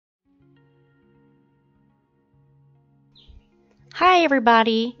Hi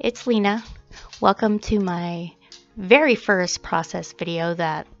everybody, it's Lena. Welcome to my very first process video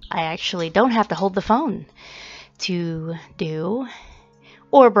that I actually don't have to hold the phone to do,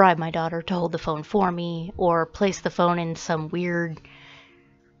 or bribe my daughter to hold the phone for me, or place the phone in some weird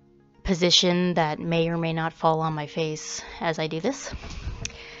position that may or may not fall on my face as I do this.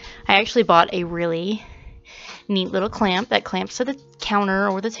 I actually bought a really neat little clamp that clamps to the counter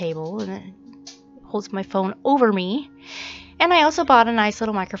or the table and it holds my phone over me. And I also bought a nice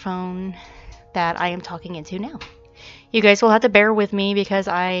little microphone that I am talking into now. You guys will have to bear with me because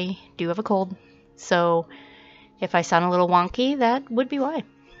I do have a cold. So if I sound a little wonky, that would be why.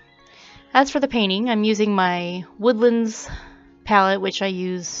 As for the painting, I'm using my Woodlands palette, which I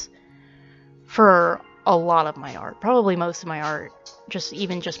use for a lot of my art. Probably most of my art.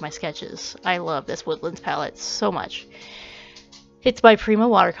 Even just my sketches. I love this Woodlands palette so much. It's by Prima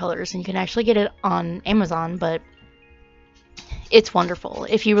Watercolors, and you can actually get it on Amazon, but it's wonderful.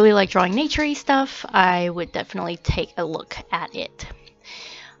 If you really like drawing nature-y stuff, I would definitely take a look at it.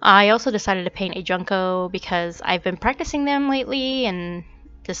 I also decided to paint a Junco because I've been practicing them lately and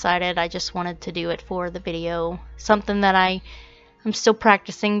decided I just wanted to do it for the video. Something that I'm still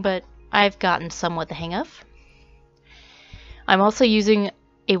practicing, but I've gotten somewhat the hang of. I'm also using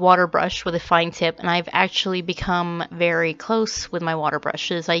a water brush with a fine tip, and I've actually become very close with my water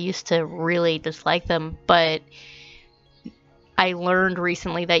brushes. I used to really dislike them, but I learned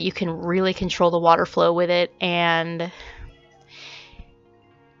recently that you can really control the water flow with it, and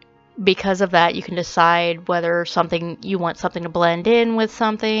because of that you can decide whether you want something to blend in with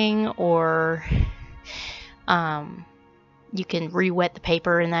something, or you can re-wet the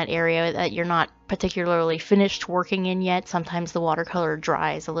paper in that area that you're not particularly finished working in yet. Sometimes the watercolor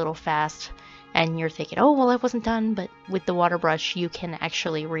dries a little fast and you're thinking, oh well, I wasn't done, but with the water brush you can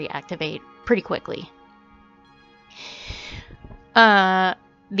actually reactivate pretty quickly. I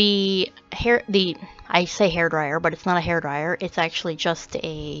say hair dryer, but it's not a hair dryer. It's actually just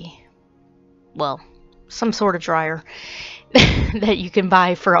some sort of dryer that you can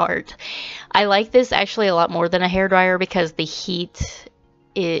buy for art. I like this actually a lot more than a hair dryer because the heat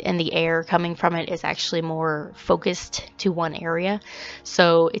and the air coming from it is actually more focused to one area.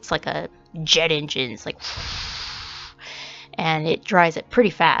 So it's like a jet engine. It's like, and it dries it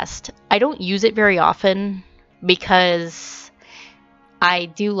pretty fast. I don't use it very often because I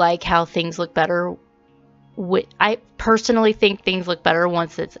do like how things look better. I personally think things look better when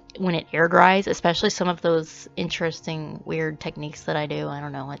it air dries, especially some of those interesting weird techniques that I do. I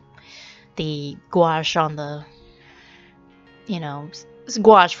don't know, like the gouache on the,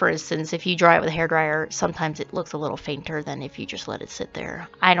 gouache for instance, if you dry it with a hair dryer, sometimes it looks a little fainter than if you just let it sit there.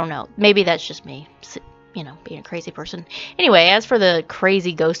 I don't know, maybe that's just me, being a crazy person. Anyway, as for the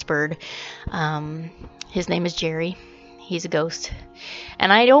crazy ghost bird, his name is Jerry. He's a ghost,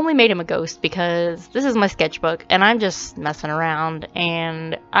 and I only made him a ghost because this is my sketchbook and I'm just messing around,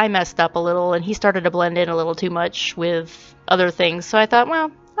 and I messed up a little and he started to blend in a little too much with other things, so I thought, well,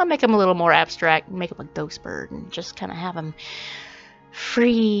 I'll make him a little more abstract and make him a ghost bird and just kind of have him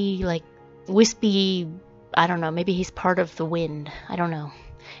free, like wispy. I don't know, maybe he's part of the wind, I don't know.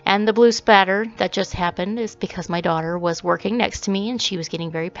 And the blue spatter that just happened is because my daughter was working next to me and she was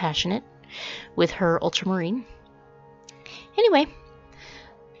getting very passionate with her ultramarine. Anyway,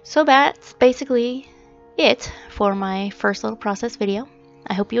 so that's basically it for my first little process video.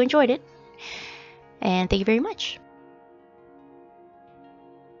 I hope you enjoyed it, and thank you very much.